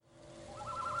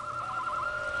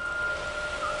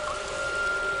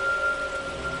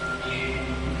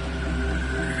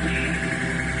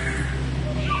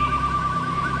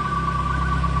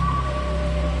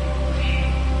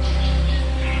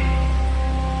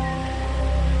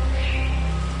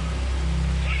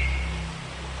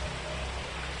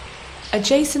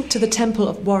Adjacent to the Temple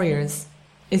of Warriors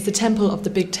is the Temple of the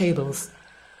Big Tables,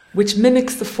 which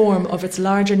mimics the form of its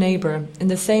larger neighbour in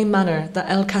the same manner that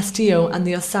El Castillo and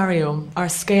the Osario are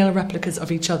scale replicas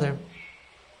of each other.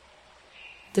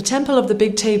 The Temple of the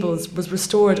Big Tables was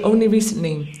restored only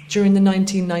recently, during the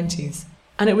 1990s,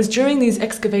 and it was during these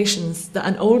excavations that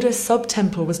an older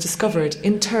sub-temple was discovered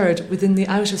interred within the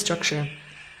outer structure.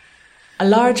 A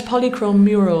large polychrome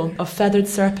mural of feathered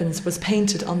serpents was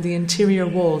painted on the interior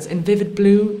walls in vivid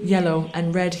blue, yellow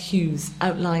and red hues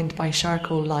outlined by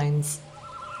charcoal lines.